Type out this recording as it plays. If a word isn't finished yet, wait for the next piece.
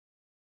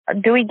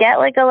do we get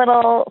like a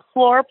little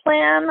floor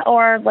plan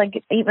or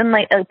like even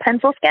like a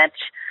pencil sketch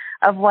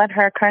of what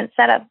her current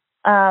setup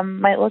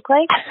might look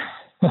like?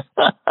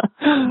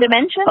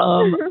 Dimension?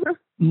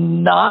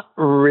 Not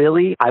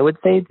really. I would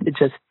say to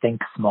just think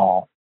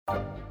small.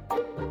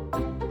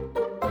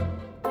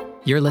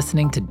 You're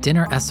listening to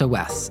Dinner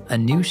SOS, a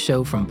new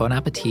show from Bon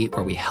Appetit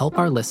where we help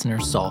our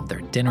listeners solve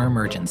their dinner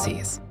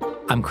emergencies.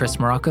 I'm Chris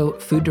Morocco,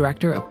 food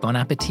director of Bon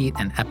Appetit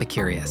and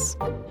Epicurious.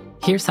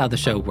 Here's how the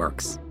show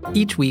works.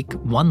 Each week,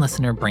 one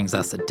listener brings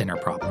us a dinner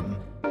problem,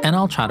 and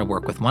I'll try to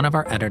work with one of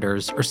our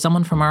editors or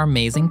someone from our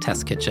amazing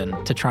test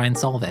kitchen to try and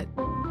solve it.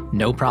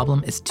 No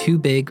problem is too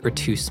big or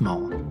too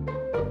small.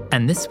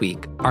 And this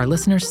week, our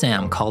listener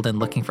Sam called in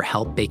looking for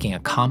help baking a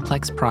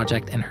complex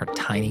project in her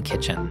tiny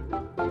kitchen.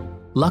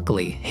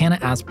 Luckily, Hannah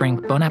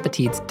Asbrink, Bon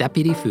Appetit's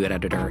deputy food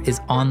editor, is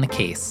on the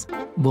case.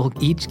 We'll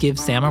each give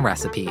Sam a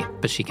recipe,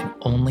 but she can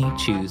only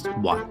choose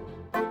one.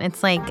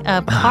 It's like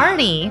a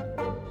party.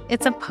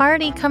 It's a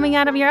party coming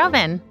out of your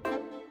oven.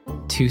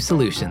 2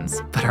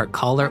 solutions, but our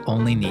caller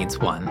only needs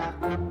one.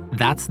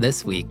 That's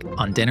this week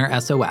on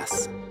Dinner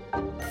SOS.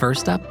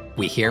 First up,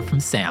 we hear from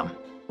Sam.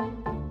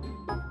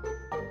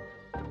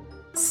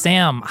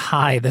 Sam,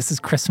 hi, this is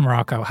Chris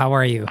Morocco. How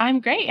are you? I'm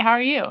great. How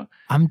are you?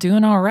 I'm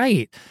doing all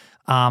right.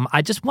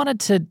 I just wanted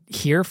to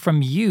hear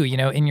from you,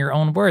 in your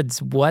own words.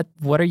 What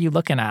are you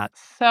looking at?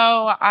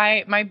 So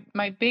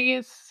my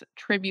biggest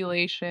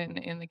tribulation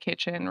in the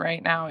kitchen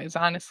right now is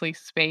honestly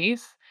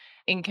space,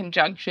 in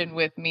conjunction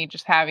with me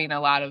just having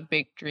a lot of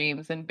big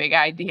dreams and big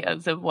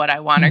ideas of what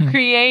I want to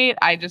create.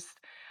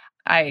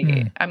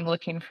 I'm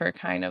looking for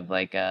kind of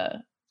like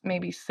a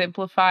maybe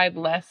simplified,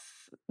 less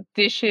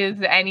dishes,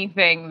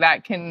 anything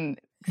that can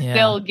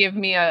still give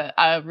me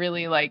a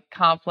really like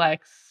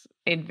complex,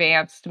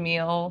 advanced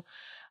meal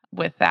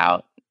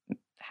without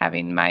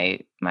having my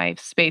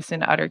space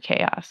in utter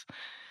chaos.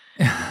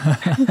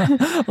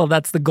 Well,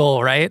 that's the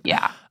goal, right?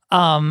 Yeah.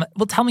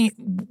 Well, tell me,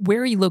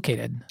 where are you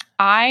located?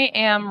 I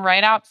am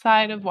right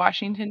outside of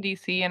Washington,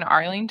 D.C. in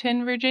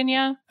Arlington,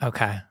 Virginia.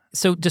 Okay.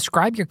 So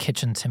describe your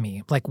kitchen to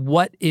me. Like,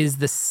 what is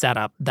the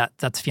setup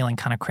that's feeling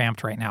kind of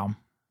cramped right now?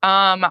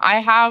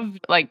 I have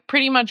like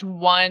pretty much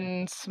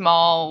one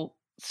small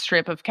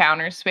strip of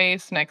counter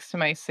space next to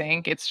my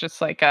sink. It's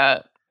just like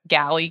a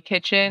galley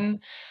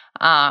kitchen.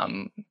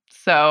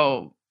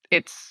 So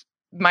it's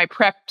my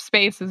prep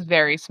space is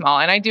very small.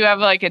 And I do have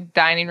like a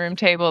dining room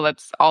table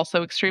that's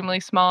also extremely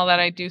small that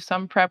I do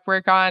some prep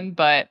work on,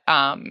 but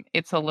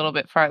it's a little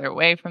bit farther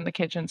away from the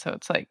kitchen. So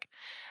it's like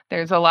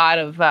there's a lot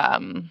of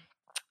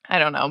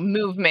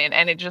movement,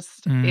 and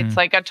it's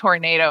like a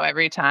tornado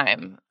every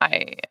time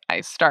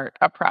I start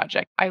a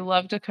project. I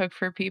love to cook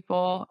for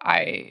people.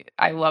 I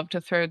love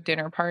to throw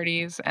dinner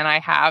parties, and I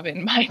have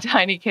in my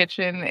tiny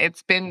kitchen.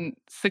 It's been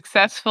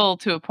successful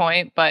to a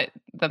point, but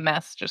the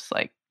mess just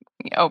like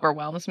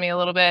overwhelms me a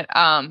little bit.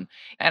 And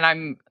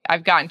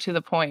I've gotten to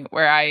the point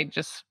where I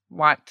just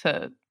want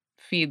to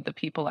feed the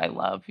people I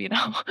love,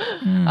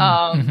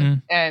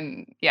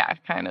 and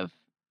kind of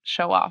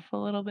show off a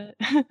little bit.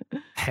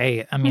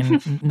 Hey, I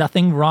mean,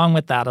 nothing wrong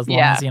with that as long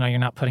as, you're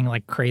not putting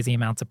like crazy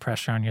amounts of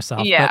pressure on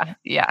yourself.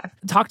 Yeah.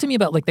 Talk to me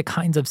about like the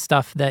kinds of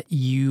stuff that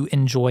you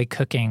enjoy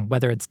cooking,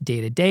 whether it's day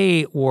to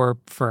day or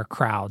for a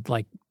crowd.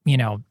 Like,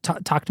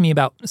 talk to me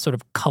about sort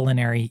of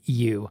culinary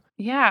you.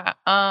 Yeah.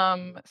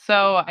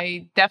 So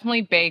I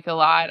definitely bake a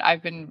lot.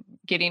 I've been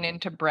getting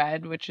into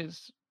bread, which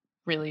is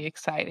really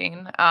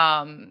exciting.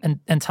 And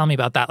tell me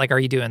about that. Like, are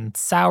you doing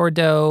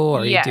sourdough or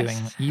are you doing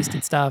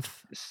yeasted stuff?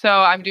 So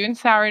I'm doing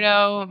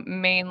sourdough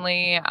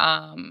mainly.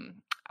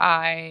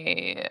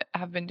 I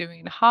have been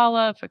doing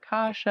challah,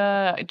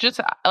 focaccia,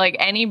 just like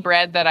any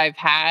bread that I've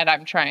had,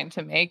 I'm trying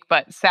to make.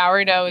 But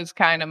sourdough is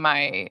kind of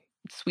my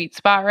sweet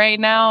spot right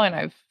now,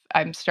 and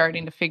I'm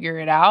starting to figure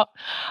it out.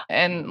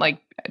 And like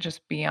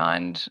just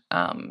beyond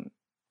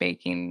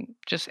baking,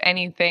 just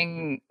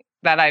anything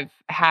that I've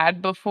had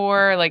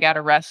before, like at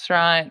a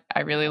restaurant,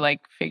 I really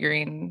like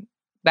figuring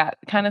that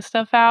kind of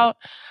stuff out.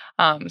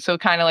 So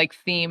kind of like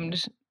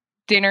themed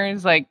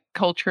dinners, like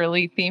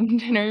culturally themed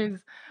dinners,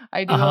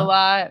 I do a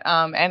lot.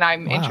 And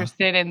I'm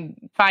interested in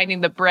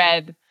finding the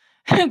bread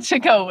to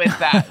go with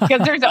that,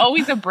 because there's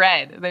always a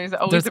bread. There's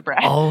always a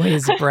bread.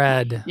 Always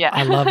bread. Yeah.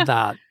 I love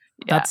that.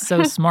 That's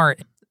so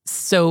smart.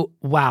 So,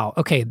 wow.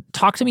 Okay.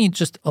 Talk to me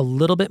just a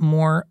little bit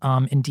more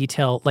in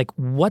detail. Like,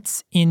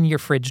 what's in your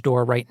fridge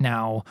door right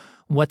now?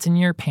 What's in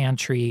your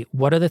pantry?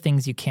 What are the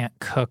things you can't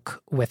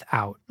cook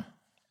without?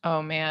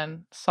 Oh,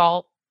 man.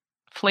 Salt.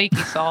 Flaky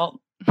salt.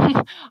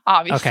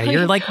 Obviously. Okay,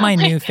 you're like my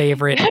new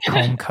favorite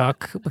home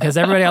cook, because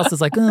everybody else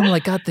is like, oh,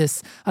 I've got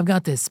this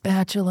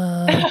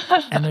spatula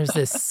and there's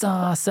this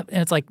sauce. And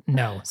it's like,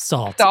 no,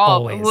 salt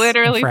always.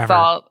 Literally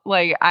salt.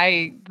 Like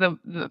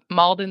the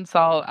Malden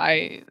salt,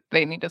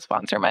 they need to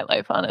sponsor my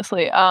life,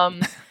 honestly.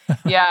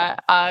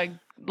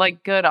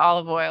 like good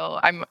olive oil.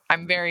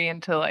 I'm very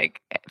into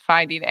like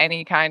finding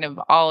any kind of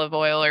olive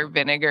oil or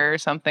vinegar or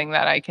something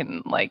that I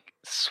can like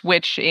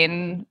switch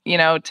in,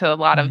 to a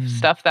lot of Mm.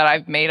 stuff that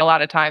I've made a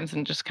lot of times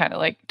and just kind of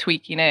like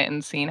tweaking it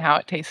and seeing how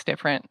it tastes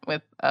different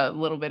with a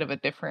little bit of a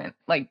different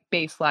like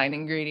baseline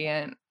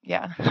ingredient.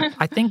 Yeah.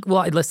 I think,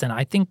 well, listen,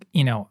 I think,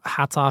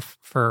 hats off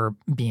for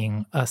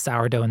being a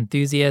sourdough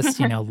enthusiast,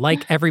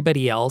 like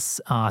everybody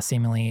else,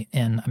 seemingly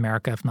in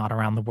America, if not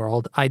around the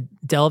world. I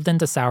delved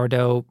into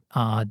sourdough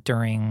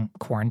during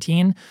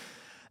quarantine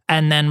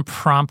and then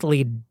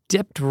promptly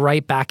dipped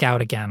right back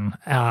out again.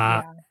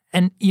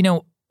 And,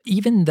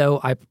 even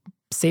though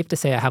safe to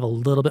say I have a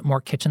little bit more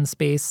kitchen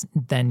space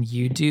than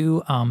you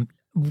do,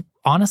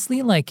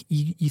 honestly, like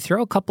you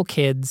throw a couple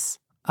kids,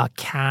 a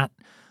cat,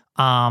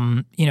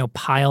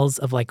 piles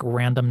of like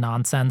random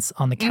nonsense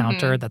on the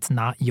counter that's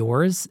not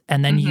yours.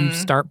 And then you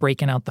start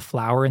breaking out the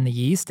flour and the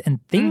yeast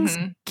and things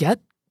get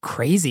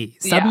crazy.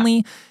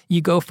 Suddenly you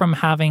go from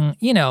having,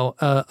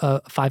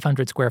 a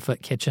 500 square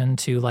foot kitchen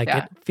to like,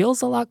 it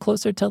feels a lot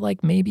closer to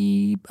like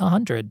maybe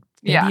 100.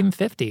 Maybe even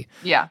 50.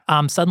 Yeah.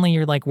 Suddenly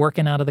you're like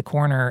working out of the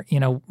corner,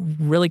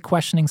 really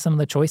questioning some of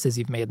the choices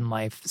you've made in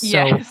life. So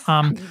yes,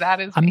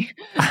 that is me.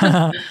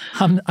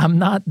 I'm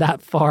not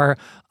that far,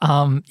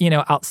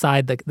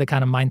 outside the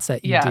kind of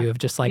mindset you do of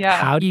just like,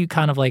 how do you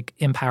kind of like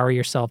empower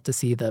yourself to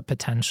see the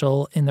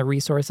potential in the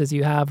resources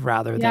you have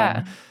rather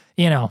than,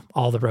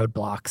 all the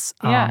roadblocks.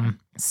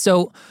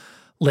 So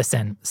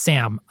listen,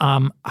 Sam,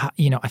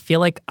 I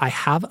feel like I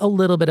have a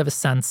little bit of a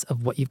sense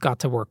of what you've got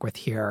to work with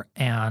here.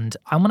 And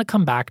I'm going to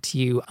come back to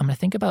you. I'm going to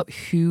think about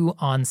who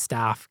on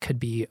staff could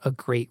be a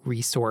great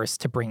resource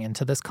to bring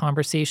into this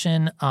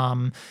conversation.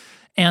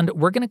 And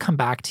we're going to come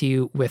back to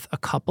you with a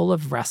couple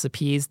of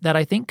recipes that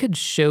I think could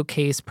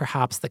showcase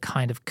perhaps the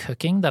kind of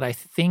cooking that I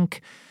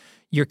think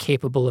you're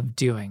capable of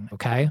doing,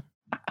 okay?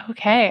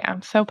 Okay,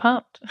 I'm so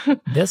pumped.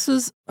 This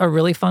is a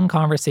really fun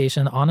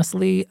conversation.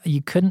 Honestly,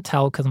 you couldn't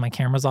tell because my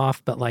camera's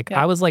off, but like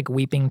I was like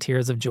weeping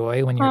tears of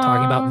joy when you were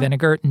talking about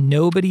vinegar.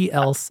 Nobody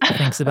else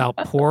thinks about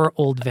poor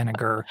old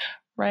vinegar.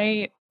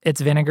 Right.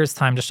 It's vinegar's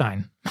time to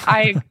shine.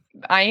 I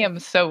am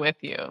so with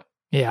you.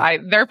 Yeah.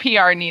 Their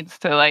PR needs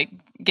to like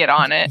get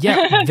on it.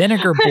 Yeah,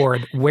 Vinegar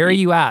Board, where are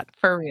you at?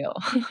 For real.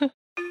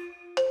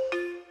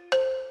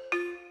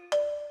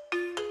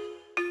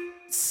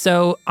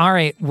 So, all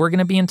right, we're going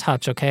to be in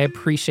touch, okay?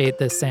 Appreciate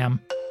this, Sam.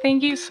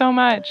 Thank you so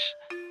much.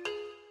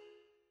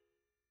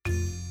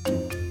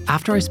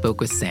 After I spoke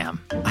with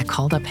Sam, I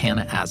called up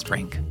Hannah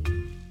Asbrink.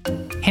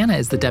 Hannah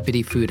is the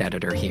deputy food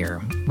editor here,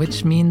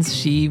 which means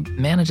she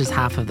manages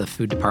half of the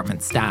food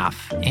department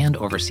staff and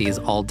oversees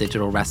all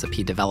digital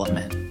recipe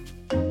development.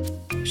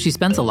 She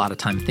spends a lot of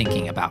time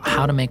thinking about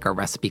how to make our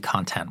recipe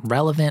content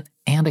relevant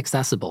and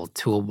accessible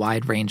to a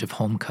wide range of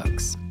home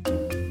cooks.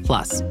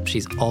 Plus,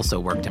 she's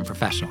also worked in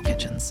professional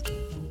kitchens.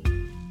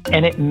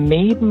 And it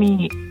made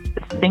me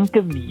think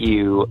of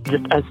you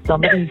just as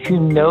somebody who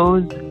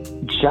knows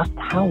just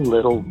how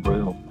little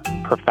room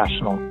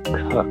professional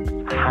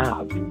cooks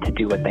have to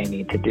do what they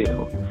need to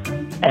do.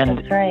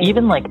 And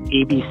even like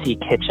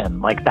ABC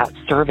Kitchen, like that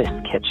service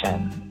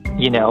kitchen,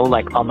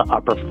 like on the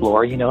upper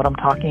floor, you know what I'm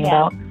talking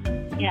about?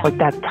 Yeah. Like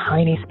that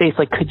tiny space,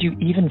 like could you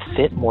even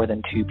fit more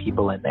than 2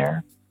 people in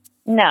there?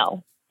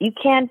 No. You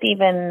can't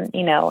even,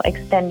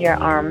 extend your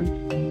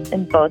arms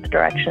in both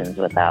directions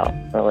without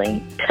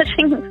really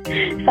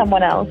touching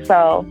someone else.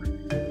 So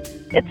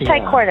it's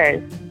tight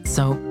quarters.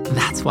 So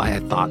that's why I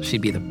thought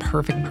she'd be the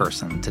perfect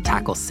person to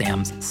tackle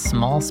Sam's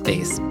small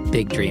space,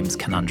 big dreams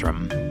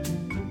conundrum.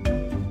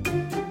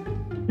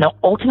 Now,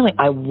 ultimately,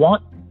 I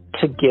want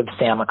to give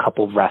Sam a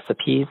couple of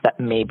recipes that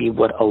maybe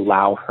would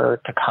allow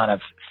her to kind of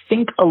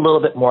think a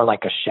little bit more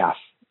like a chef,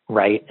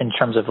 right? In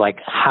terms of like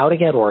how to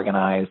get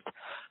organized,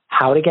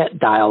 how to get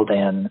dialed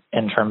in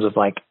terms of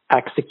like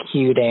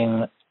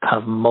executing kind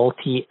of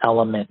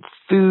multi-element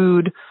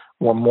food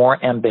or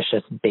more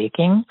ambitious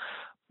baking.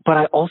 But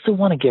I also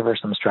want to give her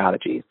some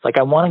strategies. Like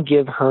I want to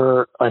give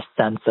her a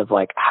sense of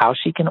like how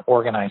she can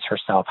organize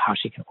herself, how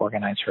she can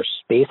organize her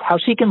space, how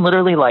she can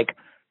literally like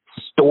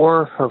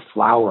store her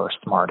flour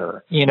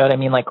smarter. You know what I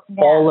mean? Like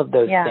all of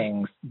those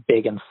things,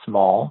 big and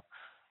small.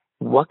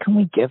 What can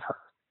we give her?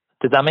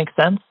 Does that make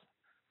sense?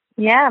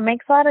 Yeah, it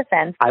makes a lot of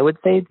sense. I would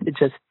say to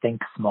just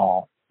think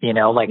small, think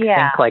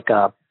like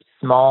a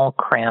small,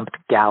 cramped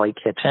galley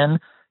kitchen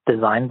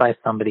designed by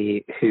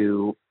somebody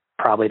who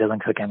probably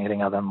doesn't cook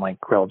anything other than like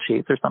grilled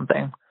cheese or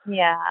something.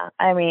 Yeah.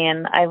 I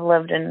mean, I've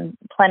lived in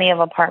plenty of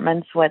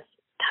apartments with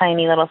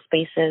tiny little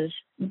spaces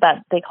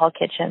that they call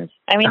kitchens.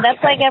 I mean,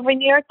 that's like every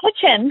New York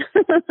kitchen.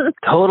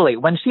 Totally.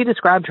 When she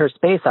described her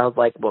space, I was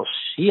like, well,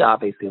 she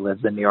obviously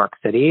lives in New York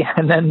City.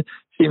 And then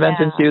she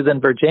mentioned she was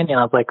in Virginia. And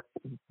I was like,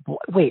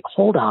 wait,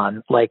 hold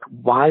on. Like,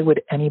 why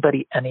would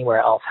anybody anywhere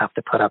else have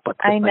to put up with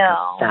this, like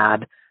a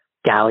sad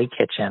galley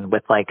kitchen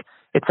with like,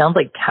 it sounds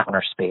like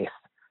counter space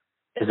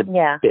is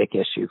a big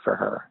issue for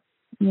her.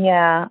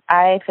 Yeah,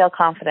 I feel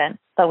confident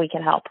that we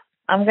can help.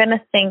 I'm going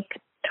to think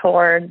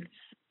towards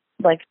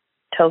like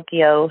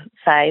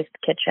Tokyo-sized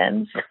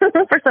kitchens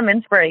for some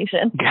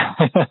inspiration.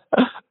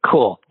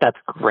 Cool. That's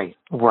great.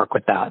 Work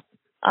with that.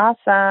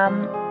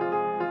 Awesome.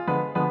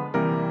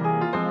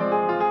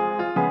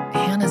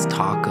 Hannah's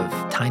talk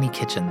of tiny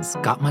kitchens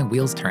got my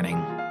wheels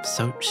turning,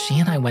 so she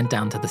and I went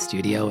down to the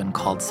studio and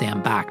called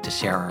Sam back to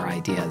share our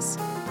ideas.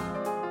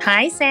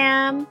 Hi,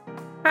 Sam.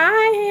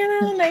 Hi,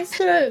 Hannah. Nice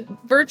to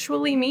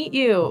virtually meet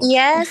you.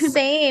 Yes,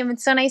 same.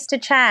 It's so nice to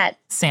chat.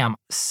 Sam,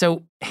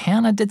 so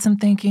Hannah did some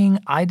thinking,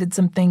 I did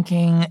some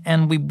thinking,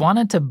 and we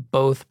wanted to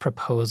both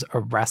propose a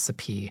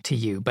recipe to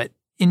you. But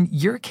in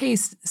your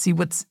case, see,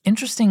 what's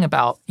interesting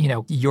about,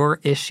 your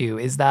issue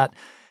is that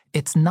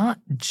it's not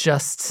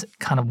just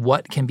kind of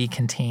what can be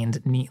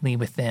contained neatly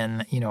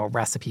within, a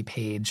recipe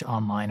page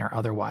online or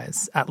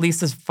otherwise, at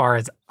least as far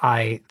as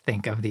I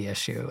think of the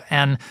issue.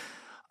 And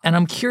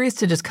I'm curious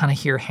to just kind of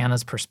hear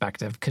Hannah's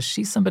perspective, because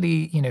she's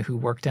somebody, who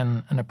worked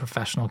in a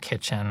professional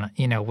kitchen,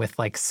 with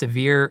like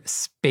severe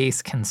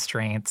space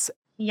constraints.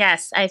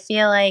 Yes, I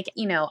feel like,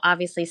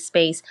 obviously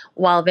space,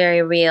 while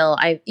very real,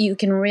 you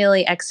can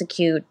really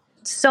execute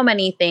so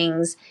many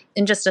things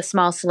in just a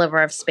small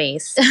sliver of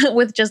space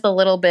with just a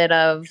little bit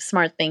of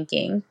smart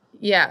thinking.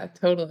 Yeah,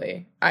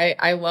 totally.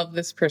 I love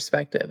this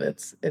perspective.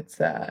 It's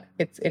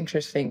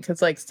interesting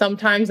because like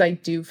sometimes I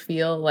do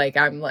feel like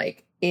I'm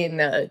like in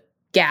a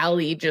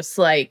galley, just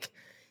like,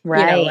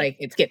 like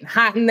it's getting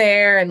hot in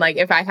there. And like,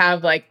 if I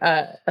have like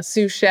a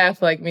sous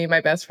chef, like me and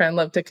my best friend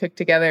love to cook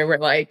together, we're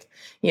like,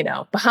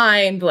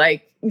 behind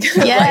like,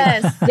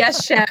 yes, like,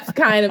 yes, chef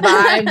kind of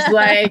vibes.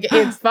 Like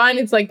it's fun.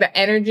 It's like the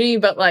energy,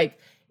 but like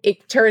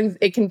it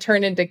can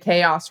turn into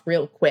chaos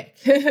real quick.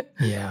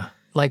 Yeah.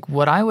 Like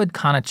what I would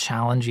kind of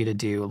challenge you to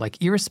do, like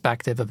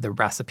irrespective of the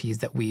recipes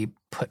that we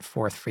put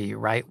forth for you,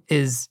 right,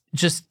 is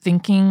just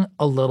thinking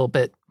a little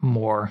bit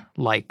more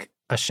like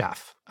a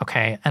chef,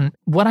 okay? And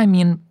what I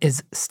mean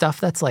is stuff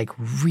that's like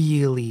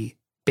really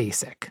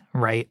basic,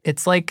 right?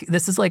 It's like,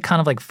 this is like kind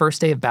of like first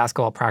day of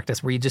basketball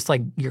practice where you just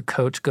like, your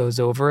coach goes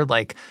over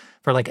like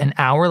for like an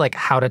hour, like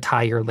how to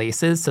tie your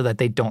laces so that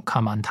they don't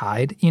come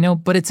untied,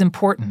 but it's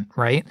important,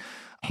 right?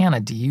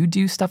 Hannah, do you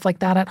do stuff like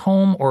that at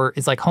home? Or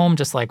is like home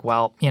just like,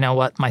 well, you know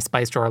what? My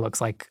spice drawer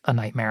looks like a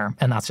nightmare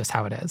and that's just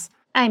how it is.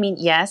 I mean,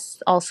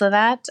 yes, also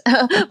that.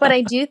 But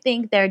I do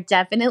think there are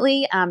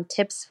definitely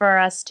tips for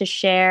us to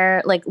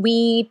share. Like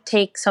we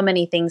take so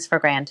many things for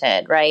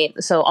granted, right?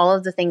 So all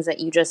of the things that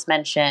you just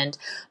mentioned,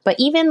 but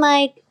even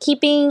like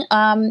keeping,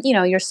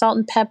 your salt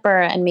and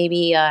pepper and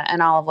maybe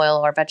an olive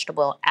oil or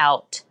vegetable oil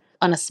out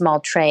on a small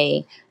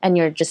tray, and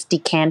you're just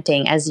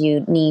decanting as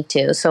you need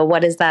to. So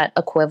what is that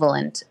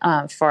equivalent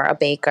for a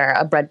baker,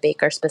 a bread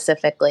baker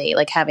specifically,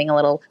 like having a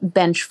little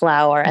bench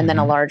flour and then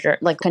a larger,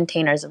 like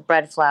containers of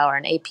bread flour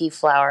and AP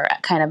flour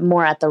kind of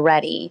more at the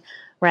ready,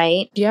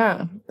 right?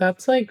 Yeah,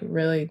 that's like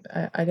really,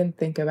 I didn't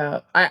think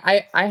about,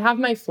 I have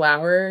my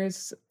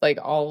flours, like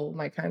all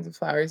my kinds of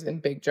flours in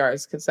big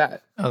jars because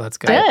that. Oh, that's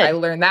good. I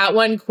learned that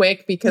one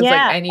quick because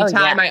like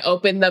anytime I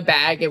opened the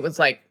bag, it was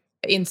like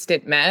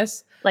instant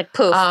mess. Like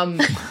poof.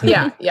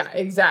 Yeah,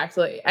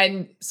 exactly.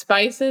 And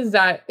spices,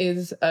 that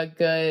is a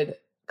good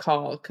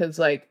call because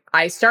like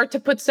I start to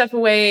put stuff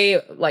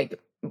away like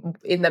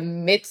in the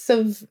midst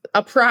of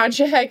a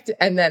project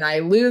and then I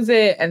lose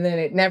it and then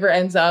it never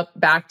ends up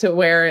back to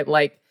where it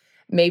like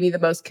maybe the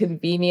most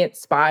convenient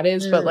spot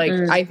is. But like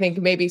I think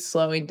maybe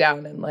slowing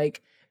down and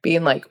like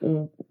being like,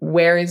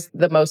 where is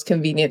the most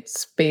convenient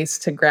space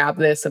to grab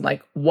this and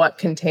like what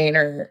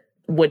container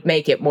would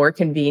make it more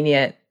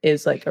convenient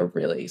is like a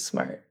really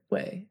smart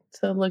way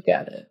to look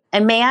at it.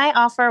 And may I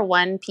offer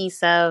one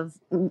piece of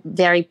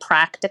very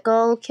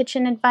practical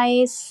kitchen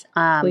advice?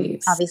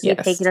 Please. Obviously,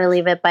 Yes. take it or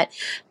leave it, but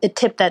a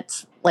tip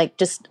that's like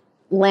just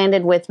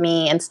landed with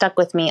me and stuck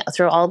with me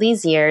through all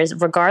these years,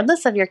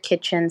 regardless of your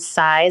kitchen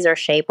size or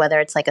shape, whether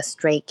it's like a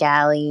straight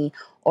galley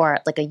or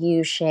like a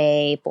U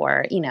shape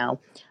or,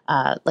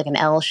 like an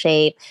L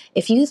shape.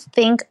 If you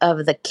think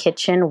of the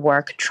kitchen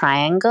work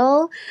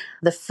triangle,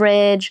 the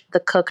fridge, the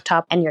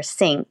cooktop, and your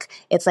sink,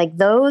 it's like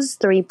those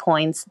 3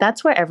 points,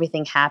 that's where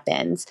everything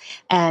happens.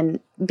 And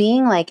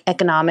being like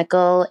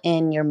economical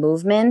in your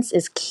movements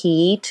is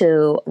key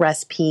to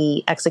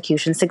recipe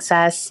execution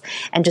success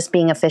and just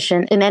being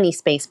efficient in any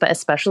space, but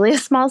especially a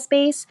small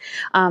space.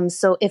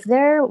 So if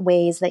there are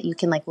ways that you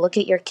can like look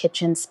at your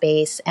kitchen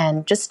space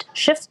and just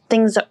shift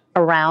things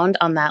around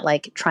on that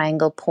like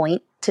triangle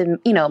point to,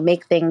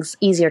 make things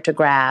easier to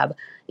grab,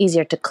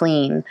 easier to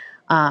clean.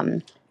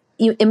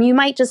 You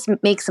might just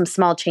make some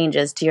small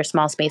changes to your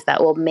small space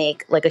that will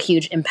make like a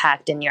huge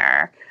impact in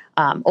your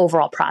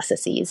overall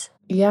processes.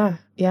 Yeah,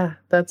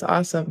 that's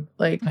awesome.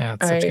 Like, yeah,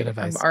 that's such good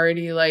advice.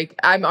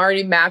 I'm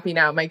already mapping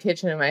out my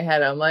kitchen in my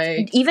head. I'm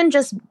like, even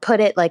just put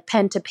it like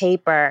pen to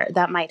paper,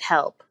 that might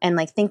help. And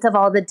like think of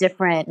all the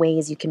different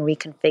ways you can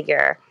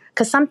reconfigure.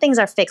 Because some things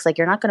are fixed, like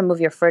you're not going to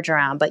move your fridge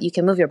around, but you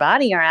can move your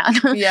body around.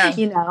 Yeah,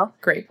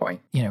 Great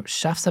point.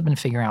 Chefs have been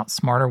figuring out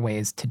smarter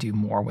ways to do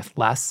more with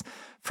less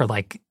for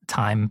like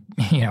time,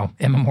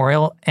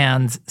 immemorial.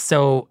 And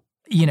so,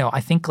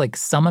 I think like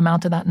some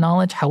amount of that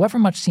knowledge, however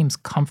much seems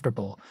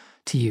comfortable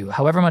to you,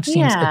 however much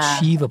seems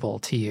achievable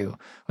to you,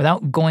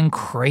 without going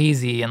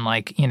crazy and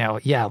yes,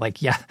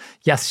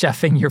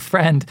 chefing your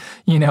friend,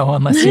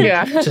 unless you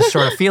just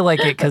sort of feel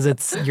like it because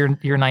it's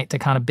your night to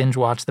kind of binge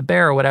watch The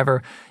Bear or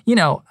whatever.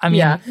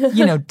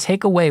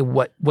 Take away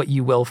what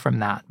you will from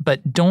that,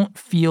 but don't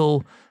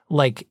feel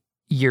like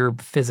your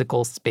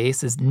physical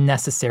space is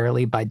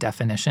necessarily by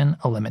definition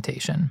a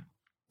limitation.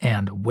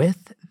 And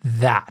with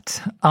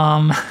that,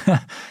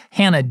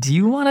 Hannah, do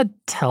you want to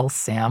tell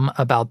Sam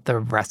about the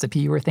recipe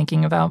you were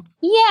thinking about?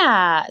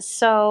 Yeah.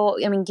 So,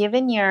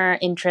 given your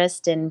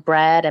interest in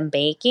bread and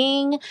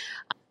baking,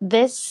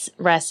 this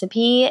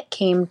recipe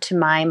came to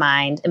my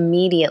mind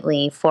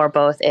immediately for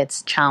both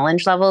its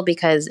challenge level,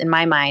 because in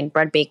my mind,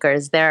 bread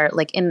bakers, they're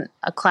like in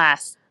a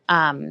class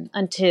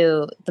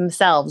unto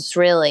themselves,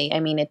 really.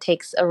 It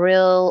takes a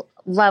real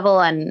level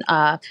and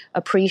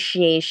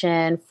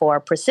appreciation for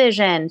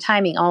precision,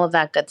 timing, all of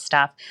that good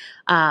stuff.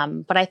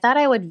 But I thought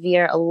I would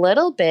veer a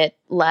little bit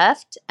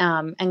left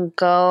and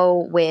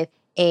go with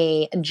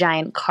a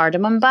giant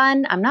cardamom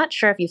bun. I'm not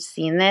sure if you've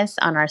seen this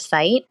on our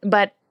site,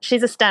 but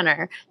she's a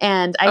stunner.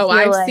 And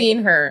I've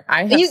seen her.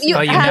 I have. You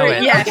know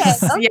it.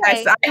 Yes, okay.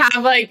 Yes.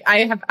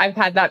 I've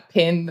had that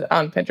pinned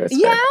on Pinterest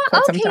yeah,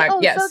 for quite some time.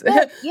 Yes. So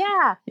good.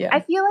 Yeah. I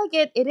feel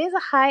like it is a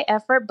high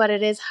effort, but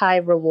it is high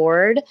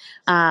reward.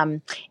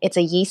 It's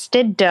a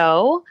yeasted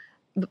dough,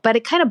 but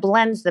it kind of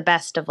blends the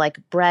best of like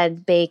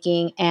bread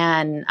baking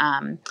and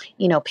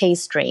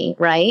pastry,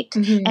 right?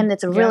 Mm-hmm. And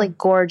it's a really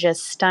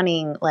gorgeous,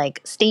 stunning,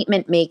 like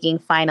statement making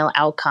final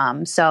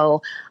outcome.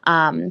 So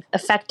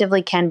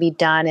effectively can be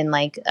done in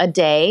like a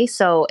day.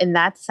 So in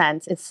that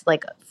sense, it's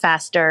like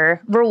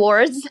faster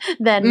rewards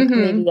than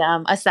maybe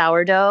a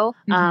sourdough,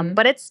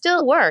 but it's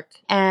still work.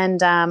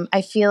 And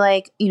I feel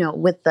like,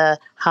 with the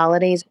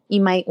holidays, you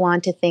might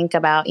want to think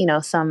about,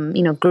 some,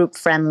 group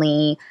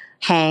friendly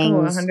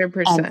hangs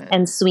 100%.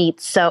 and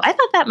sweets. So I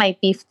thought that might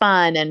be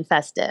fun and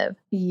festive.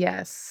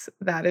 Yes,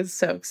 that is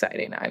so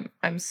exciting.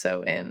 I'm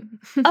so in.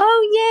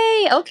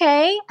 Oh, yay.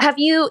 Okay. Have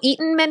you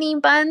eaten many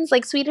buns,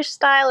 like Swedish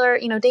style or,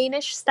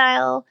 Danish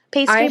style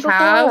pastry before?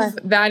 I have.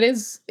 That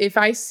is, if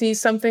I see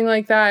something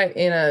like that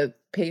in a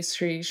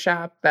pastry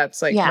shop,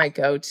 that's like my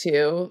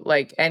go-to,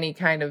 like any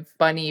kind of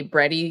bunny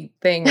bready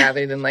thing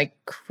rather than like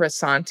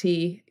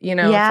croissant-y, if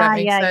that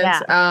makes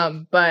sense. Yeah.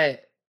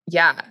 But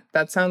yeah,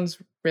 that sounds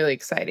really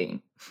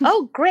exciting.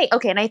 Oh, great.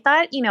 Okay. And I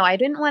thought, I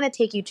didn't want to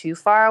take you too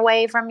far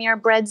away from your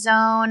bread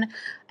zone.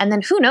 And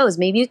then who knows,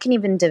 maybe you can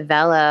even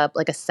develop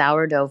like a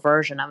sourdough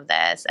version of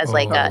this as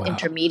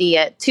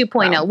intermediate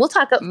 2.0. Wow. We'll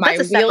talk about my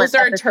wheels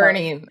are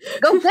turning.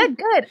 Go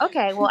good.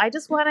 Okay. Well, I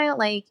just want to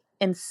like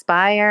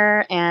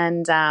inspire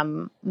and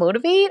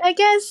motivate, I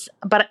guess.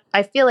 But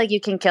I feel like you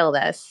can kill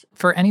this.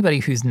 For anybody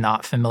who's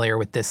not familiar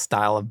with this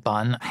style of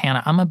bun,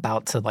 Hannah, I'm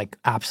about to like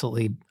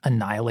absolutely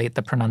annihilate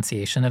the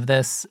pronunciation of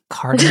this.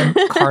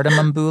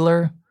 Cardamom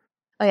buller.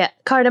 Oh yeah,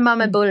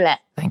 cardamom and boule.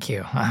 Thank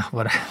you.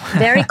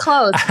 Very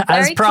close.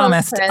 As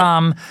promised.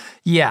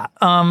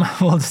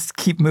 We'll just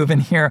keep moving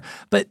here.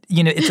 But,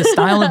 it's a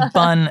style of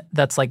bun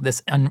that's like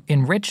this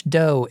enriched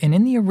dough. And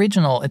in the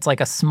original, it's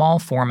like a small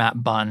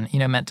format bun,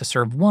 meant to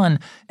serve one.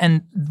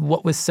 And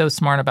what was so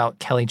smart about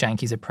Kelly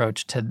Janke's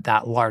approach to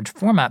that large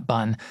format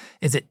bun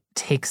is it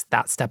takes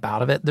that step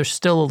out of it. There's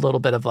still a little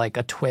bit of like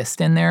a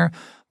twist in there,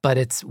 but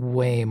it's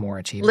way more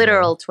achievable.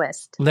 Literal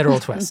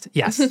twist.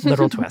 Yes,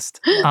 literal twist.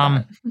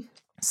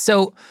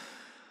 So,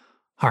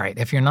 all right,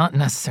 if you're not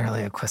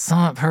necessarily a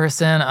croissant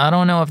person, I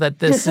don't know if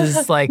this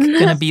is like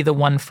going to be the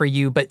one for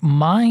you, but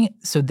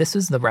so this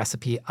is the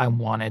recipe I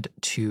wanted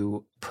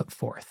to put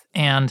forth.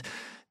 And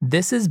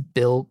this is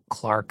Bill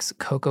Clark's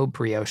Cocoa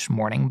Brioche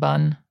Morning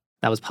Bun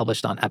that was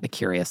published on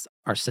Epicurious,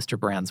 our sister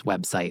brand's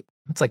website.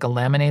 It's like a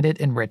laminated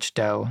enriched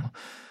dough.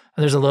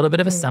 There's a little bit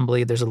of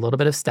assembly. There's a little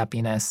bit of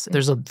steppiness.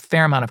 There's a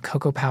fair amount of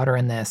cocoa powder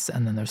in this.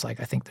 And then there's I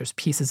think there's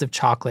pieces of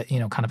chocolate,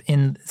 kind of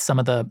in some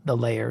of the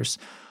layers.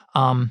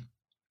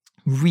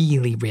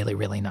 Really, really,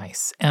 really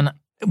nice. And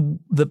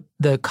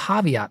the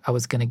caveat I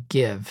was going to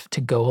give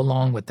to go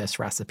along with this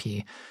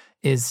recipe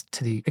is,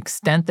 to the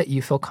extent that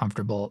you feel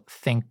comfortable,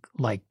 think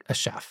like a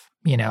chef,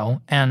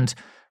 and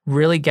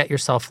really get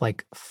yourself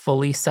like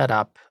fully set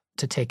up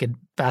to take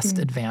best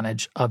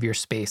advantage of your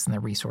space and the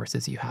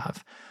resources you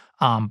have.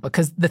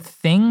 Because the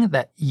thing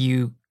that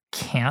you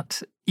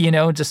can't,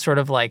 just sort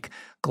of like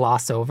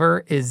gloss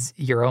over is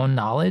your own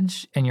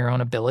knowledge and your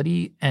own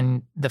ability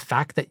and the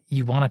fact that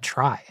you want to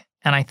try.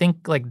 And I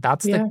think like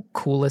that's the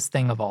coolest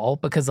thing of all,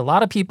 because a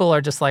lot of people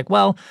are just like,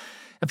 well,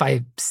 if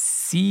I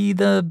see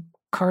the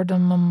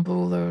cardamom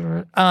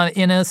buller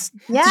in a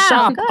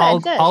shop,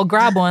 I'll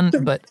grab one.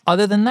 But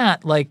other than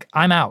that, like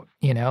I'm out,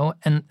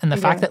 and the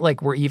fact that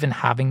like we're even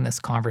having this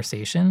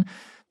conversation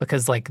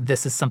because like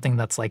this is something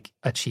that's like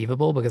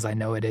achievable because I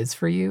know it is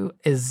for you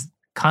is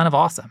kind of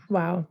awesome.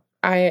 Wow.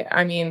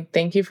 I mean,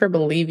 thank you for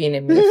believing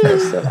in me,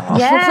 first of all.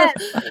 Yes.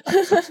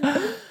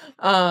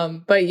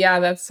 But yeah,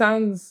 that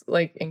sounds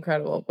like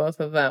incredible, both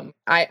of them.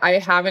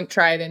 I haven't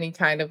tried any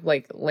kind of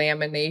like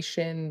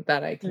lamination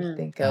that I can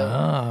think of.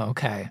 Oh,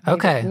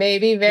 okay.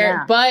 Maybe very,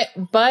 Yeah.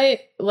 but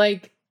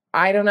like,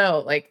 I don't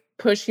know, like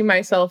pushing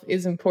myself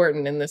is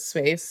important in this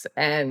space.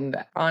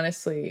 And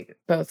honestly,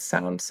 both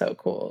sound so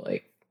cool.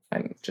 Like,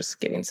 I'm just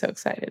getting so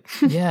excited.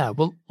 Yeah.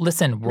 Well,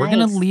 listen, we're going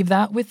to leave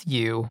that with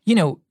you.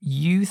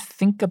 You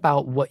think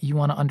about what you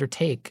want to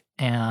undertake.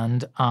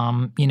 And,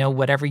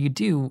 whatever you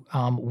do,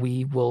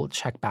 we will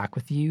check back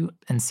with you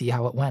and see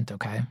how it went.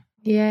 Okay.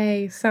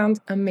 Yay. Sounds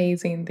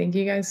amazing. Thank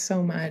you guys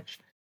so much.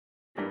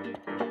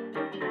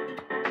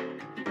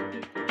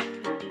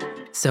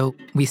 So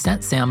we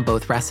sent Sam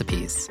both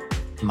recipes.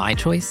 My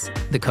choice,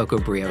 the cocoa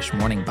brioche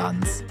morning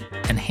buns,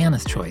 and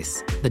Hannah's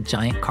choice, the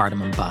giant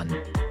cardamom bun.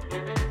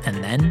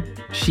 And then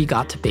she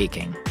got to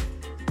baking.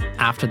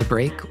 After the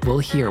break, we'll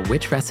hear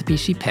which recipe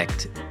she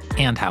picked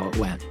and how it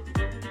went.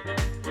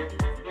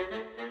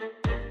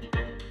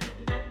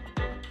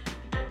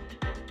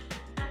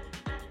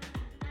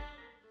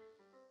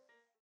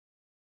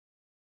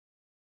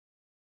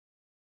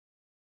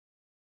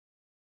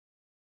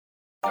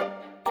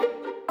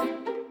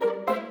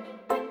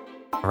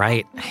 All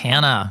right,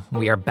 Hannah,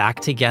 we are back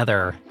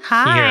together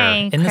Hi,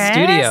 here in Chris. the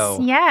studio.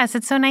 Yes,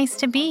 it's so nice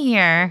to be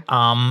here.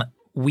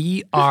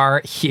 We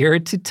are here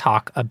to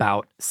talk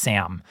about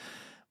Sam.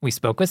 We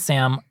spoke with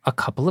Sam a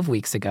couple of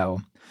weeks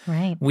ago.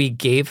 Right. We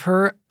gave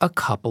her a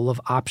couple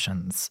of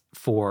options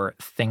for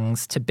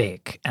things to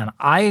bake. And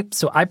I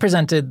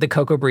presented the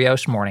cocoa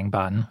brioche morning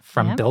bun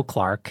from Bill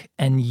Clark,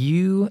 and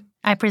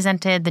I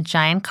presented the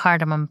giant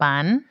cardamom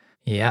bun.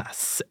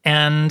 Yes.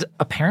 And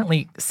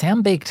apparently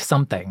Sam baked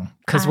something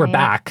because we're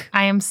back.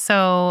 I am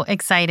so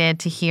excited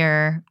to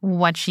hear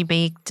what she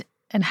baked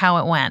and how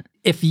it went.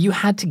 If you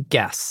had to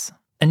guess,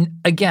 and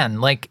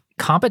again, like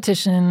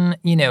competition,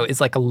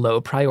 is like a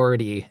low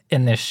priority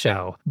in this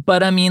show.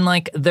 But I mean,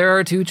 like there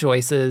are two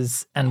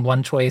choices and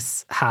one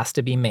choice has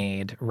to be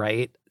made,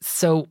 right?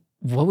 So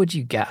what would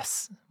you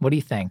guess? What do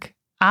you think?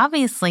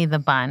 Obviously the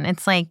bun.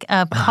 It's like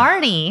a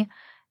party.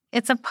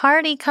 It's a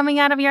party coming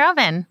out of your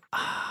oven.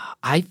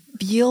 I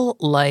feel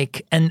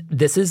like, and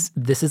this is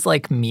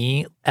like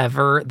me,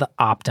 ever the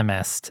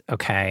optimist,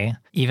 okay?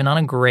 Even on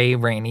a gray,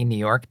 rainy New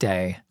York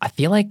day, I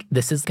feel like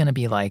this is gonna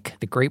be like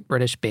the Great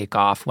British Bake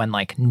Off when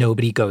like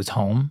nobody goes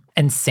home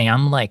and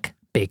Sam like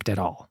baked it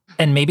all.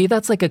 And maybe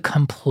that's like a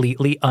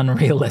completely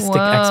unrealistic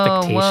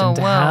expectation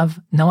to have.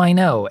 No, I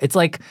know. It's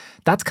like,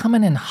 that's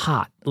coming in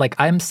hot. Like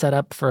I'm set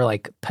up for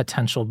like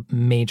potential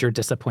major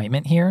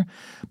disappointment here.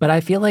 But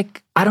I feel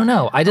like, I don't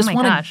know. I just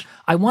want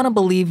to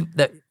believe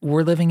that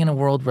we're living in a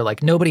world where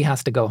like nobody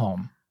has to go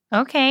home.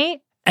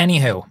 Okay.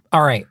 Anywho,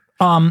 all right.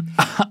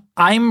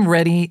 I'm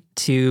ready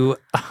to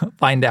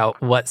find out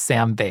what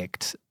Sam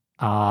baked.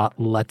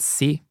 Let's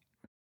see.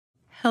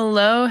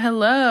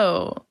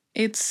 Hello.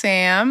 It's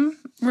Sam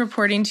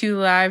reporting to you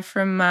live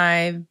from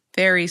my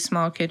very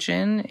small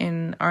kitchen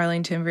in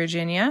Arlington,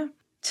 Virginia.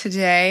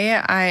 Today,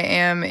 I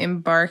am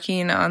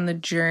embarking on the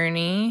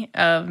journey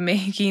of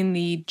making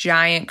the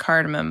giant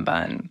cardamom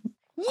bun.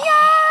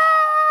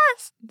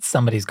 Yes!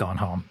 Somebody's going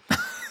home.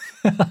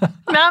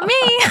 Not me.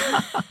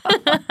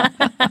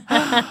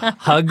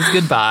 Hugs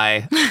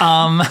goodbye.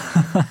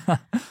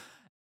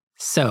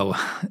 So,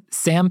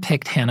 Sam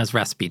picked Hannah's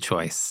recipe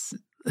choice.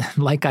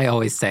 Like I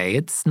always say,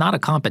 it's not a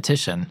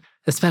competition,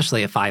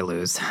 especially if I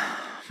lose.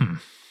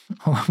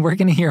 We're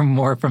going to hear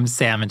more from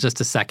Sam in just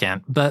a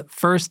second, but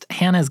first,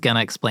 Hannah's going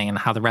to explain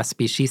how the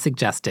recipe she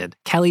suggested,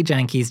 Kelly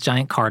Janke's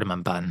giant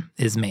cardamom bun,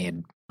 is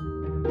made.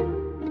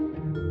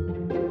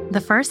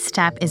 The first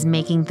step is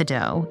making the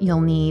dough.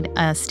 You'll need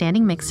a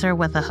standing mixer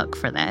with a hook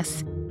for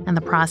this, and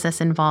the process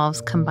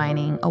involves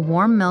combining a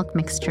warm milk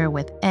mixture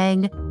with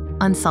egg,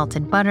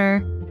 unsalted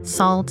butter,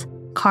 salt,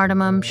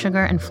 cardamom,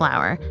 sugar, and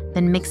flour,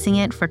 then mixing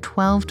it for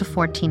 12 to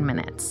 14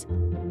 minutes.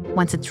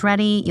 Once it's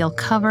ready, you'll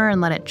cover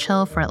and let it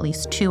chill for at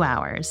least 2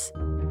 hours.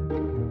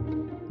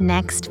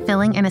 Next,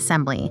 filling and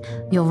assembly.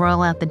 You'll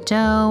roll out the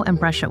dough and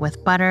brush it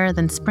with butter,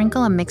 then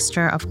sprinkle a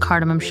mixture of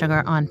cardamom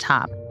sugar on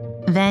top.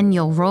 Then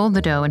you'll roll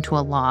the dough into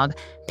a log,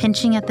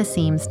 pinching at the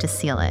seams to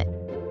seal it.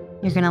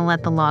 You're going to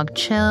let the log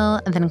chill,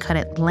 then cut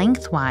it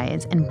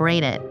lengthwise and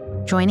braid it,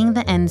 joining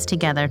the ends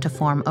together to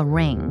form a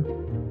ring.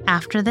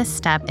 After this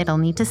step, it'll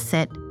need to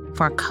sit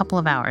for a couple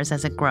of hours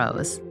as it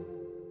grows.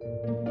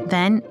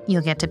 Then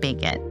you'll get to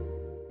bake it.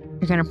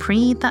 You're going to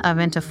preheat the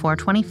oven to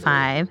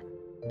 425,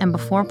 and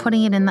before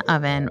putting it in the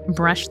oven,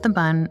 brush the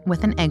bun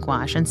with an egg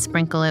wash and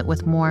sprinkle it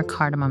with more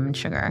cardamom and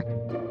sugar.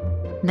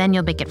 Then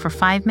you'll bake it for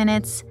 5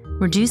 minutes,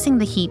 reducing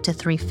the heat to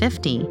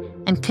 350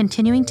 and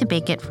continuing to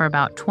bake it for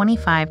about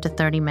 25 to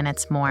 30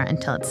 minutes more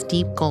until it's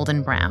deep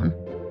golden brown.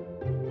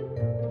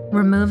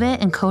 Remove it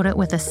and coat it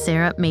with a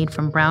syrup made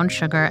from brown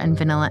sugar and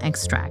vanilla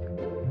extract.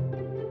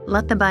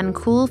 Let the bun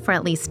cool for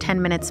at least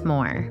 10 minutes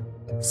more.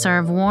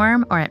 Serve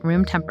warm or at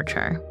room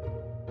temperature.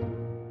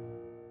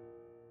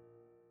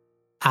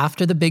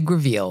 After the big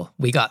reveal,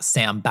 we got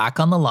Sam back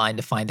on the line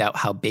to find out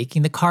how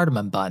baking the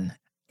cardamom bun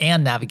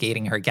and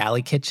navigating her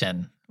galley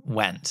kitchen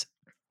went.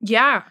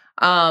 Yeah.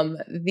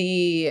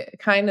 The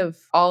kind of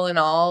all in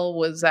all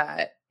was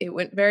that it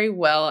went very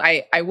well.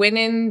 I went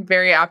in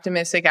very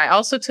optimistic. I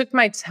also took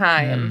my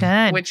time,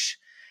 Good. which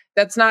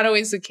that's not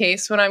always the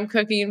case when I'm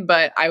cooking,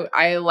 but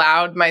I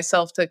allowed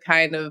myself to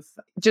kind of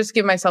just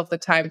give myself the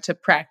time to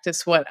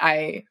practice what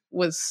I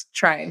was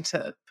trying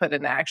to put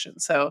in action.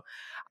 So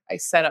I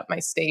set up my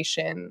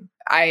station.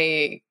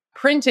 I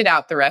printed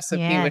out the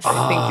recipe, Yes. which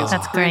I think is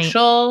That's great.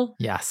 crucial.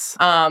 Yes.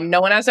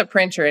 No one has a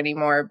printer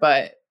anymore,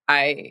 but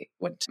I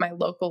went to my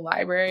local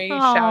library,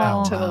 shout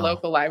out to the Wow.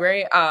 local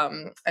library,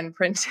 and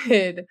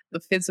printed the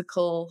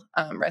physical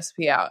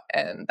recipe out.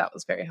 And that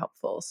was very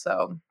helpful.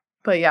 So,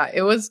 but yeah,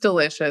 it was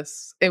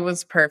delicious. It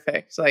was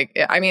perfect. Like,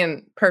 I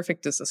mean,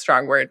 perfect is a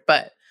strong word,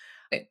 but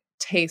it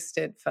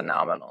tasted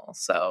phenomenal.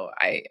 So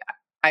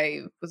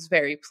I was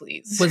very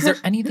pleased. Was there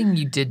anything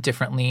you did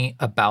differently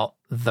about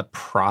the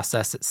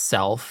process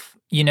itself?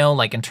 You know,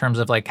 like in terms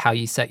of like how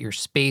you set your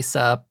space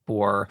up,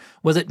 or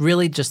was it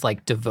really just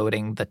like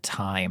devoting the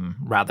time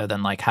rather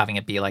than like having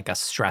it be like a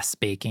stress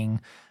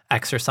baking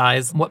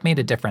exercise? What made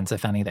a difference,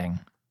 if anything?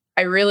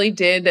 I really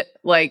did,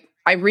 like,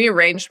 I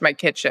rearranged my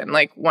kitchen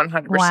like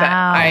 100%.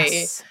 Wow.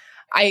 Yes.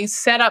 I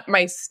set up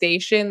my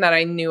station that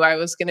I knew I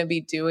was going to be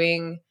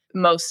doing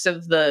most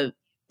of the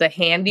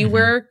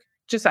handiwork.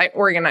 Just I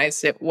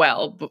organized it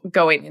well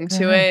going into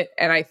Good. it,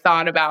 and I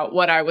thought about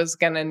what I was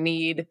going to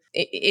need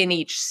in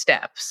each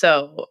step.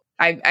 So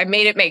I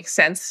made it make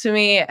sense to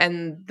me,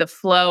 and the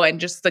flow and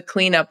just the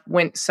cleanup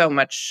went so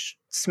much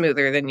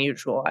smoother than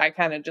usual. I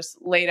kind of just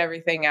laid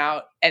everything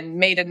out and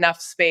made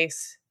enough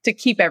space to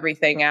keep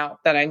everything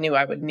out that I knew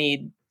I would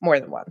need more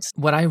than once.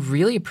 What I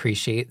really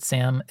appreciate,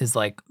 Sam, is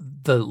like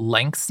the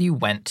lengths you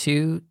went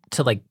to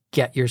like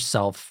get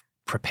yourself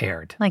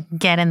prepared. Like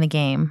get in the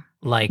game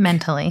Like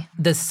mentally.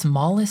 the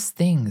smallest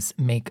things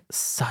make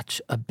such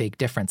a big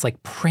difference.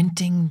 Like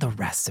printing the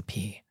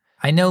recipe.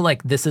 I know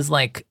like this is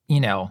like,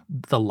 you know,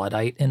 the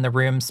Luddite in the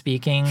room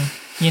speaking,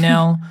 you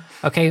know,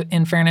 okay,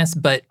 in fairness.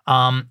 But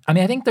I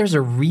mean, I think there's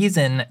a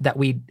reason that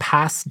we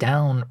pass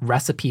down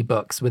recipe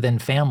books within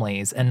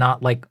families and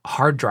not like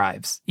hard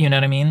drives. You know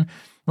what I mean?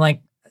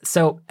 Like,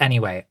 so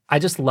anyway, I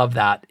just love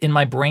that. In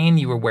my brain,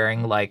 you were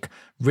wearing like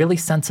really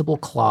sensible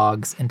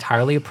clogs,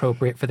 entirely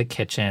appropriate for the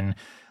kitchen.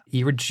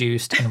 You were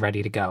juiced and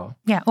ready to go.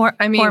 Yeah. Or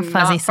I mean, or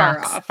fuzzy not far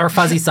socks. off. Or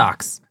fuzzy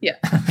socks. Yeah.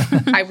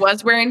 I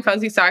was wearing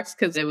fuzzy socks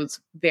because it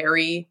was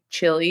very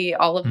chilly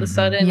all of a Mhm.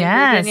 sudden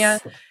Yes. in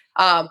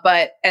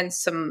Virginia. And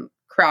some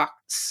Croc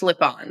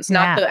slip-ons,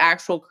 not Yeah. the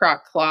actual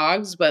Croc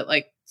clogs, but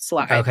like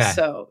slides. Okay.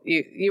 So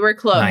you were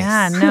close. Nice.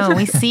 Yeah, no,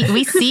 we see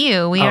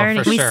you. We Oh,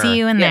 already for we sure. see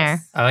you in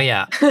Yes. Oh,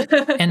 yeah.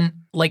 And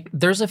like,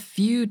 there's a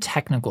few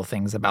technical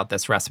things about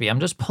this recipe. I'm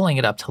just pulling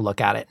it up to look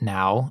at it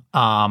now.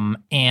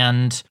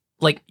 And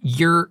like,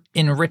 you're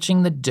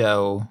enriching the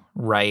dough,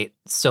 right?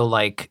 So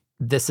like,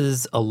 this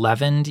is a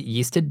leavened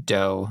yeasted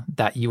dough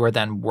that you are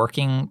then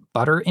working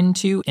butter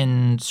into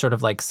in sort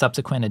of like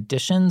subsequent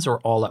additions, or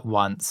all at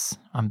once.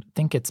 I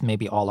think it's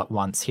maybe all at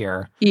once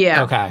here.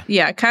 Yeah. Okay.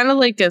 Yeah, kind of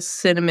like a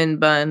cinnamon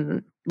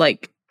bun,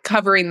 like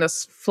covering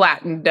this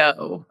flattened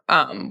dough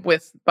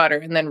with butter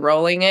and then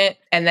rolling it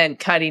and then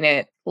cutting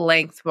it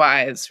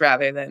lengthwise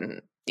rather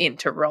than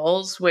into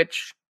rolls,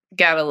 which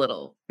got a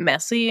little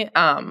messy.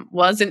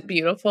 Wasn't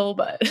beautiful,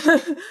 but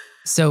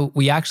So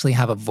we actually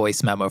have a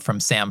voice memo from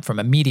Sam from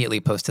immediately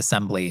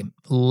post-assembly.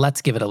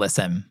 Let's give it a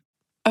listen.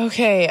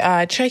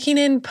 Okay, checking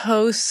in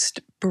post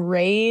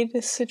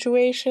braid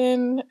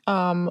situation.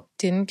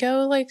 Didn't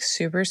go like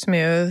super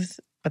smooth,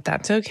 but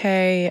that's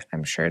okay.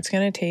 I'm sure it's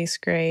gonna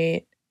taste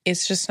great.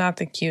 It's just not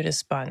the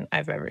cutest bun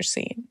I've ever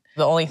seen.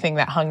 The only thing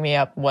that hung me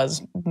up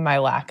was my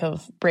lack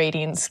of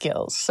braiding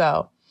skills.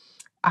 So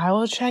I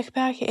will check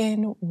back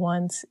in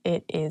once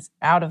it is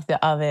out of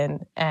the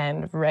oven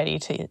and ready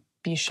to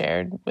be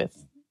shared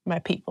with my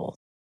people.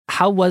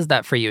 How was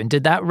that for you? And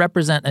did that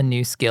represent a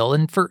new skill?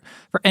 And for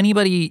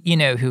anybody, you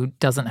know, who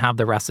doesn't have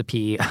the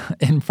recipe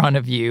in front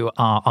of you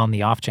on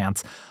the off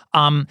chance.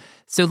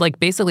 So like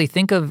basically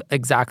think of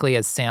exactly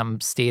as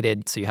Sam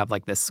stated. So you have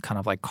like this kind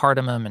of like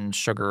cardamom and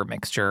sugar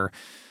mixture,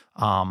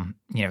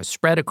 you know,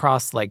 spread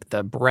across like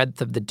the breadth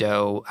of the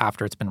dough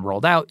after it's been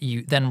rolled out.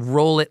 You then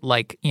roll it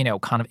like, you know,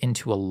 kind of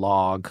into a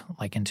log,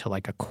 like into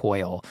like a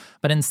coil.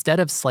 But instead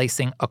of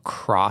slicing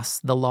across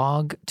the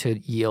log to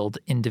yield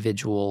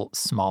individual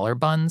smaller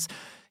buns,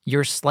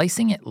 you're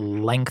slicing it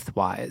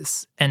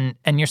lengthwise. And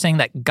you're saying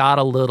that got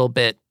a little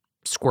bit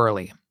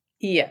squirrely.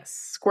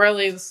 yes,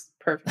 squirrely is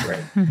perfect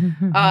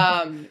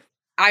word.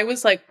 I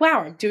was like, wow,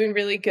 I'm doing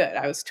really good.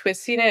 I was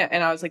twisting it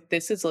and I was like,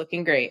 this is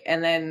looking great.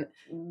 And then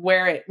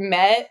where it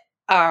met,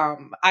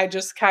 I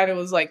just kind of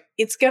was like,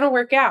 it's going to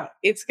work out.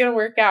 It's going to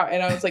work out.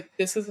 And I was like,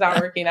 this is not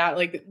working out.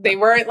 Like they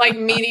weren't like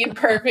meeting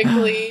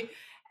perfectly.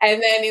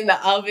 And then in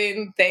the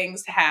oven,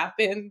 things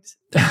happened.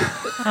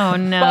 Oh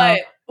no.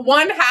 But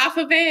one half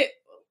of it,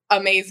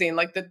 amazing.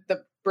 Like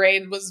the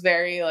braid was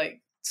very like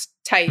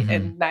tight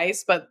and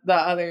nice, but the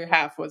other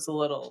half was a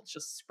little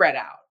just spread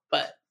out,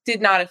 but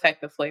did not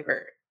affect the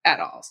flavor at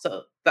all.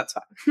 So that's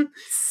fine.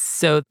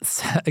 So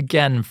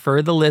again,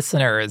 for the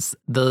listeners,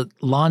 the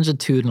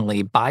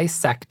longitudinally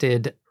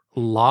bisected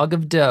log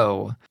of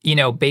dough,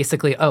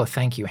 basically, oh,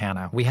 thank you,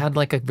 Hannah. We had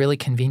like a really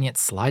convenient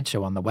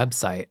slideshow on the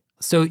website.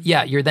 So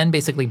yeah, you're then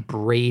basically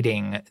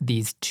braiding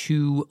these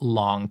two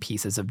long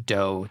pieces of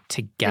dough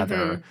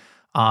together.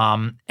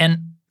 And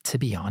to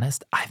be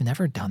honest, I've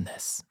never done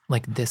this.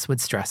 Like, this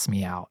would stress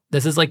me out.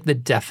 This is like the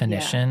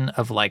definition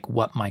of like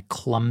what my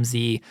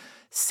clumsy,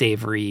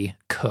 savory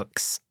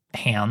cook's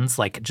hands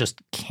like just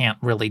can't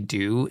really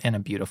do in a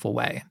beautiful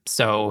way.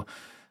 So,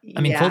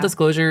 I mean, full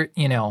disclosure,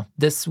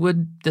 this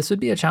would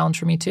be a challenge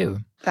for me too.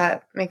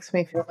 That makes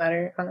me feel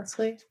better,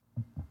 honestly.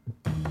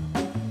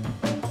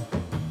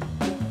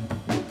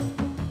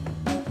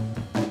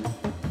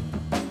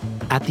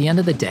 At the end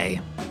of the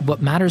day,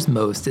 what matters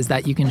most is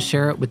that you can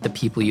share it with the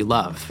people you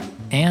love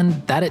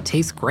and that it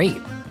tastes great.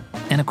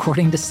 And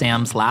according to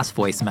Sam's last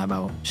voice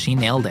memo, she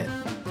nailed it.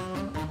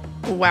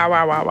 Wow.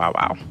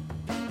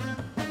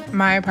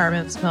 My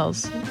apartment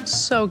smells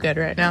so good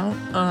right now.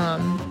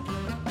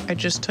 I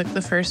just took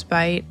the first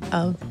bite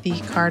of the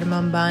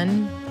cardamom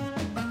bun,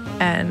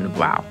 and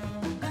wow.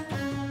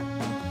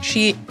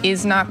 She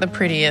is not the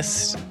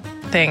prettiest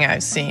thing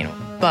I've seen,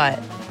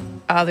 but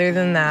other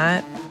than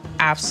that,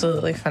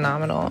 absolutely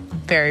phenomenal.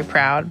 Very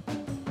proud.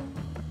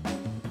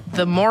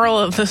 The moral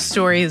of the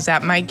story is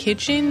that my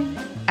kitchen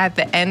at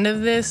the end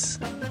of this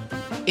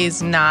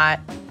is not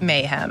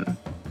mayhem.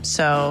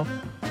 So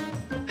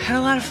I had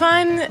a lot of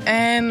fun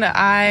and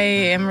I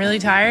am really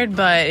tired,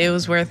 but it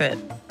was worth it.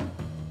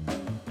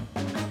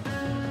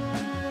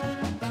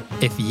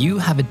 If you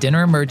have a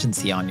dinner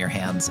emergency on your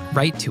hands,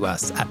 write to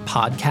us at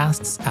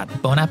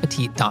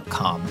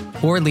podcasts@bonappetit.com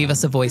or leave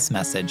us a voice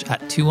message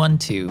at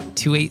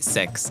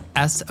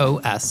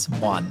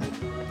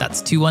 212-286-SOS1.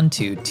 That's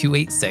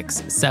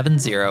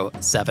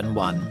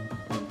 212-286-7071.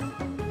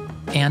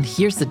 And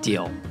here's the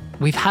deal.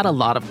 We've had a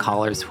lot of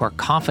callers who are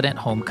confident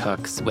home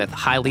cooks with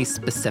highly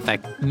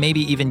specific, maybe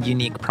even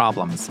unique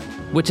problems,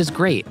 which is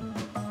great.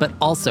 But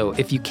also,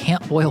 if you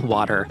can't boil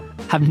water,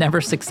 have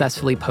never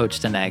successfully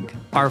poached an egg,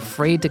 are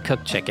afraid to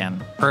cook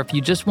chicken, or if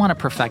you just want to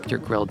perfect your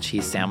grilled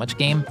cheese sandwich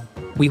game,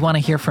 we want to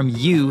hear from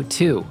you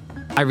too.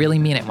 I really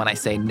mean it when I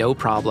say no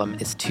problem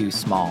is too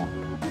small.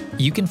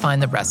 You can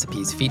find the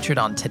recipes featured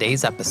on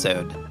today's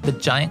episode, the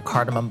giant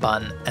cardamom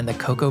bun and the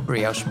cocoa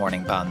brioche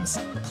morning buns,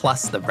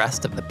 plus the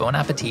rest of the Bon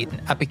Appetit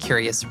and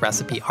Epicurious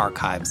recipe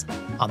archives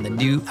on the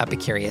new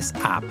Epicurious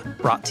app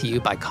brought to you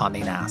by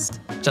Condé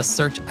Nast. Just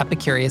search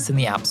Epicurious in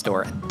the App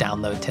Store and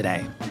download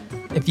today.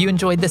 If you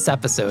enjoyed this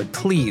episode,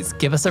 please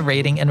give us a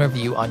rating and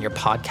review on your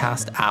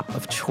podcast app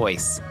of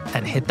choice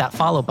and hit that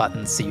follow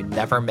button so you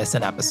never miss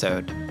an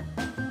episode.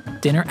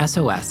 Dinner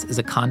SOS is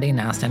a Condé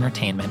Nast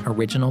Entertainment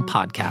original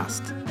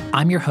podcast.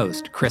 I'm your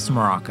host, Chris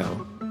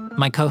Morocco.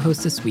 My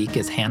co-host this week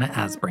is Hannah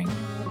Asbring.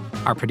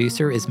 Our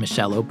producer is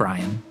Michelle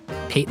O'Brien.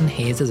 Peyton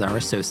Hayes is our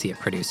associate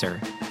producer.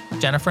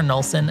 Jennifer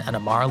Nolson and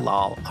Amara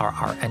Lal are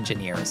our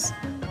engineers.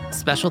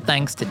 Special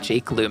thanks to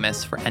Jake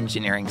Loomis for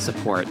engineering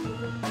support.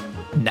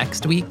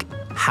 Next week,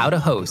 how to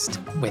host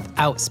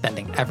without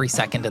spending every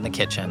second in the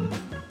kitchen.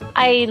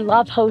 I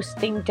love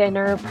hosting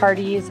dinner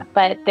parties,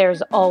 but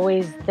there's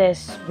always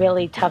this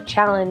really tough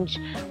challenge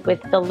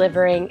with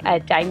delivering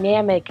a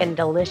dynamic and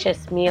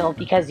delicious meal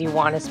because you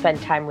want to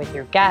spend time with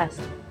your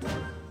guests.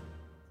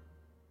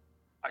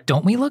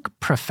 Don't we look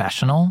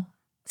professional?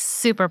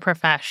 Super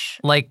profesh.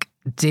 Like,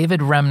 David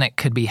Remnick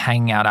could be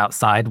hanging out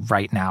outside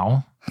right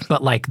now,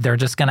 but like they're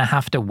just going to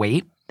have to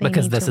wait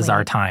because this is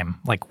our time.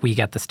 Like, we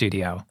get the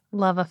studio.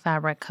 Love a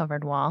fabric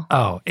covered wall.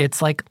 Oh,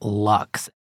 it's like luxe.